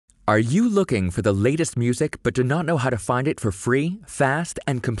Are you looking for the latest music but do not know how to find it for free, fast,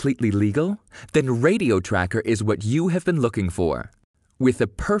 and completely legal? Then Radiotracker is what you have been looking for. With the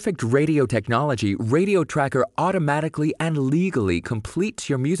perfect radio technology, Radiotracker automatically and legally completes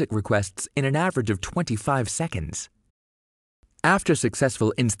your music requests in an average of 25 seconds. After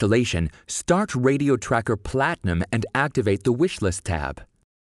successful installation, start Radiotracker Platinum and activate the Wishlist tab.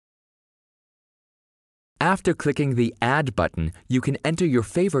 After clicking the Add button, you can enter your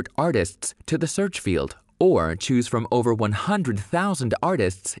favorite artists to the search field or choose from over 100,000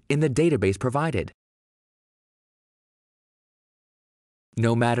 artists in the database provided.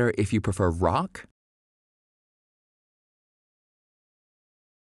 No matter if you prefer rock,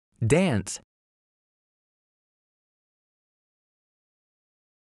 dance,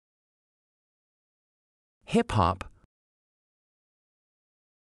 hip-hop,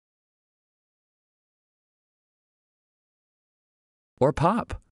 or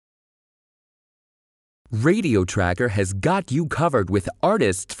pop. Radiotracker has got you covered with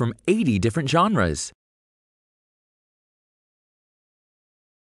artists from 80 different genres.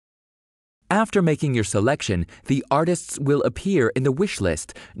 After making your selection, the artists will appear in the wish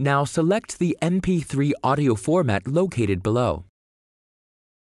list. Now select the MP3 audio format located below.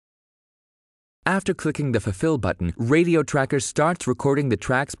 After clicking the Fulfill button, Radiotracker starts recording the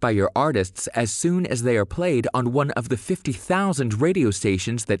tracks by your artists as soon as they are played on one of the 50,000 radio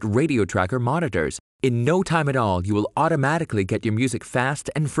stations that Radiotracker monitors. In no time at all, you will automatically get your music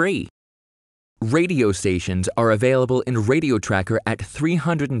fast and free. Radio stations are available in Radiotracker at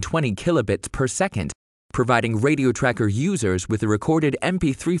 320 kilobits per second, providing Radiotracker users with the recorded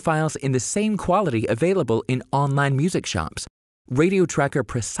MP3 files in the same quality available in online music shops. Radiotracker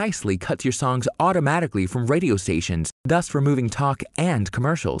precisely cuts your songs automatically from radio stations, thus removing talk and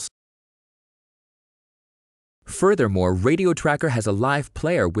commercials. Furthermore, Radiotracker has a live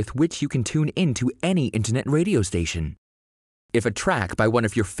player with which you can tune in to any internet radio station. If a track by one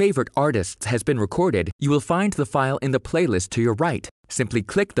of your favorite artists has been recorded, you will find the file in the playlist to your right. Simply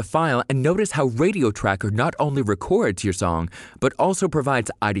click the file and notice how Radiotracker not only records your song, but also provides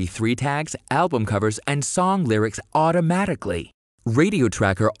ID3 tags, album covers, and song lyrics automatically.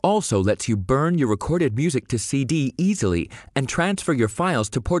 Radiotracker also lets you burn your recorded music to CD easily and transfer your files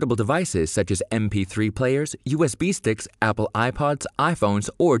to portable devices such as MP3 players, USB sticks, Apple iPods,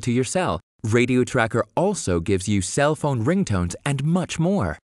 iPhones, or to your cell. Radiotracker also gives you cell phone ringtones and much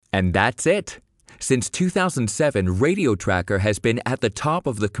more. And that's it! Since 2007, Radiotracker has been at the top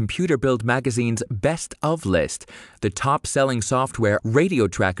of the Computer Build magazine's Best Of list. The top-selling software,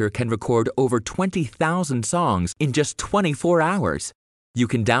 Radiotracker, can record over 20,000 songs in just 24 hours. You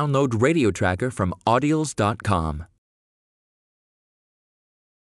can download Radiotracker from audials.com.